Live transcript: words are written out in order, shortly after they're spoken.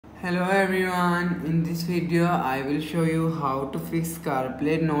Hello everyone, in this video I will show you how to fix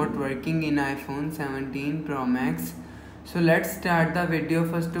CarPlay not working in iPhone 17 Pro Max. So let's start the video.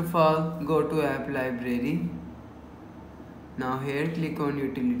 First of all, go to app library. Now here click on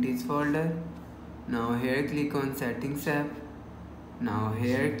utilities folder. Now here click on settings app. Now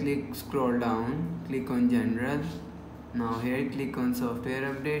here scroll down, click on general. Now here click on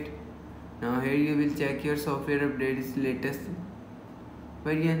software update. Now here you will check your software update is latest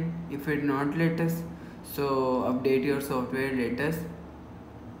version. If it not latest, so update your software latest.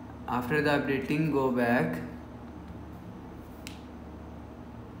 After the updating, go back.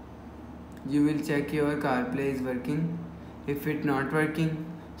 You will check your CarPlay is working. If it not working,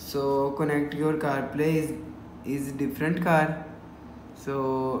 so connect your CarPlay is different car.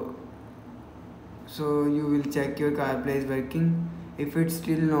 So you will check your CarPlay is working. If it's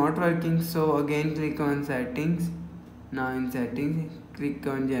still not working, so again click on settings. Now in settings, click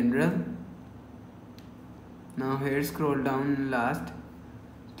on general. Now here scroll down last,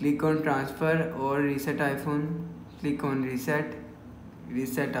 click on transfer or reset iPhone. Click on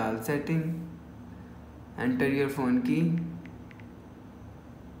reset all setting. Enter your phone key.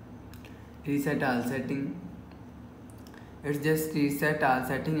 Reset all setting. It's just reset all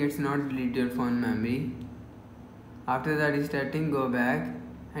setting, it's not delete your phone memory. After the restarting, go back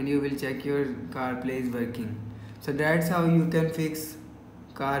and you will check your CarPlay is working. So that's how you can fix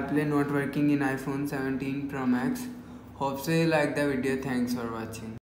CarPlay not working in iPhone 17 Pro Max. Hope so you like the video. Thanks for watching.